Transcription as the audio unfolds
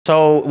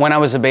So when I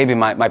was a baby,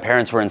 my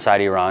parents were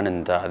inside Iran,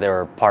 and they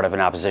were part of an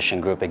opposition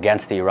group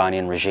against the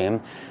Iranian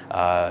regime.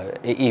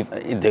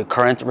 The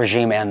current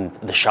regime and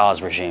the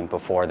Shah's regime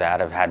before that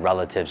have had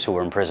relatives who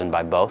were imprisoned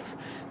by both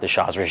the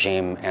Shah's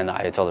regime and the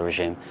Ayatollah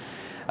regime.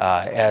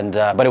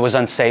 But it was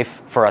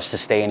unsafe for us to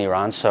stay in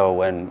Iran, so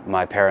when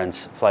my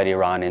parents fled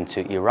Iran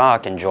into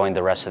Iraq and joined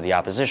the rest of the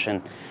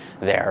opposition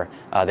there,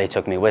 they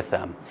took me with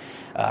them.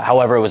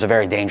 However, it was a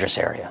very dangerous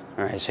area.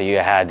 Right? So you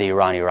had the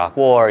Iran-Iraq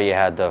War, you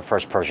had the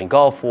first Persian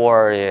Gulf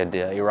War, you had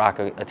Iraq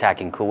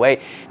attacking Kuwait.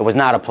 It was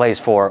not a place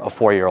for a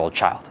 4-year-old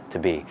child to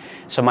be.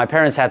 So my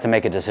parents had to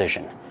make a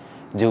decision.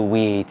 Do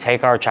we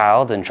take our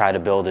child and try to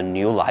build a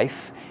new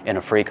life in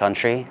a free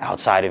country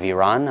outside of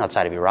Iran,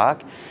 outside of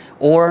Iraq?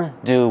 Or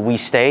do we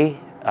stay,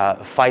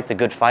 fight the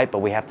good fight, but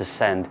we have to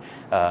send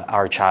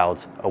our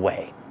child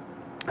away?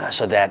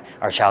 So that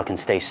our child can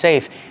stay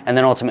safe and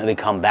then ultimately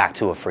come back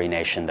to a free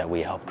nation that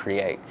we helped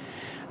create.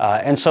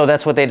 And so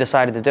that's what they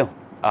decided to do.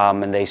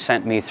 And they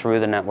sent me through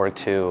the network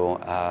to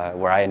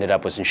where I ended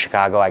up was in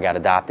Chicago. I got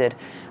adopted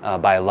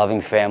by a loving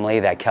family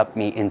that kept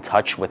me in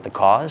touch with the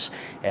cause.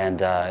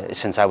 And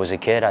since I was a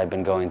kid, I've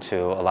been going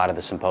to a lot of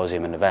the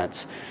symposium and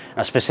events.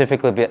 Now,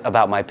 specifically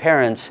about my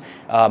parents,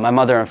 my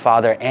mother and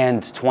father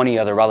and 20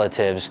 other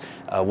relatives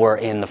were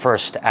in the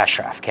first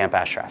Ashraf, Camp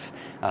Ashraf,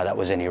 that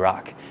was in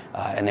Iraq.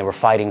 And they were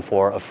fighting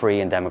for a free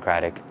and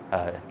democratic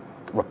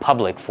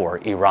republic for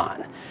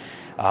Iran.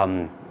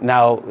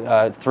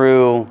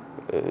 Through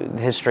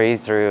history,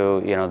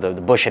 through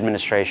the Bush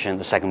administration,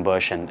 the second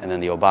Bush, and then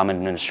the Obama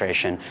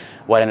administration,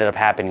 what ended up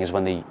happening is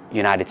when the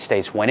United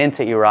States went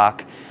into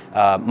Iraq,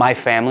 my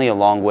family,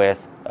 along with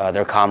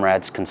their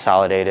comrades,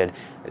 consolidated.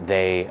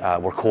 They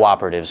were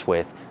cooperatives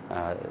with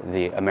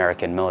the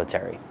American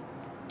military.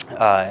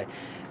 But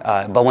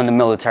when the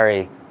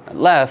military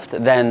left,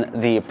 then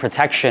the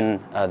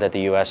protection that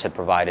the U.S. had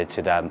provided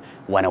to them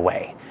went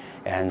away.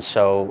 And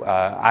so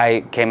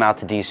I came out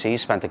to D.C.,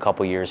 spent a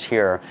couple years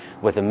here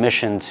with a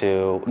mission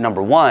to,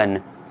 number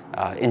one,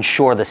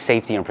 ensure the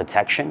safety and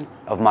protection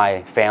of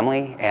my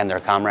family and their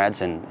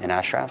comrades in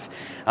Ashraf.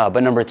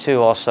 But number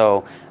two,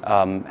 also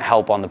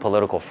help on the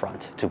political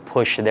front to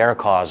push their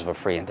cause of a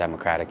free and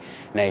democratic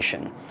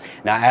nation.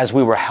 Now, as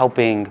we were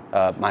helping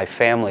my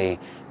family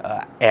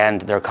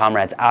and their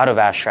comrades out of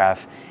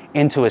Ashraf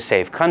into a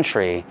safe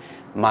country,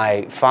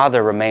 my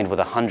father remained with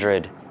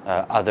 100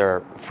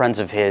 other friends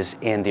of his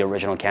in the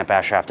original Camp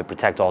Ashraf to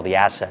protect all the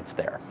assets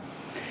there.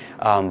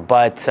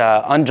 But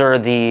under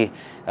the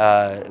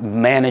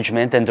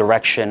management and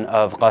direction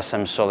of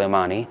Qasem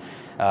Soleimani,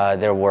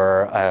 there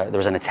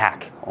was an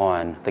attack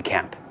on the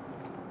camp.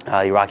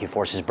 Iraqi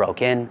forces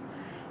broke in,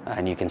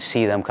 and you can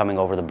see them coming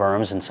over the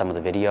berms in some of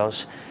the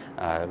videos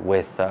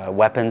with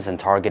weapons and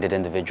targeted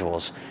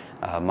individuals.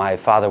 My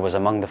father was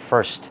among the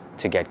first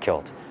to get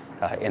killed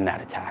in that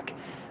attack.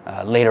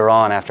 Later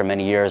on, after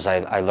many years,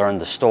 I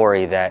learned the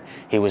story that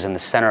he was in the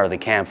center of the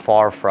camp,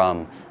 far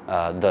from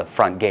the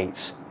front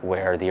gates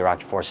where the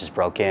Iraqi forces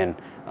broke in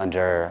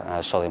under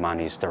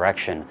Soleimani's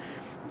direction.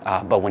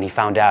 But when he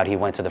found out, he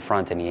went to the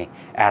front and he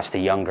asked the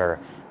younger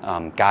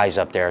guys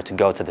up there to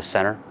go to the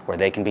center where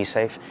they can be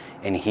safe,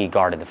 and he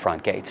guarded the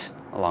front gates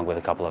along with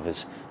a couple of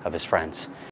his friends.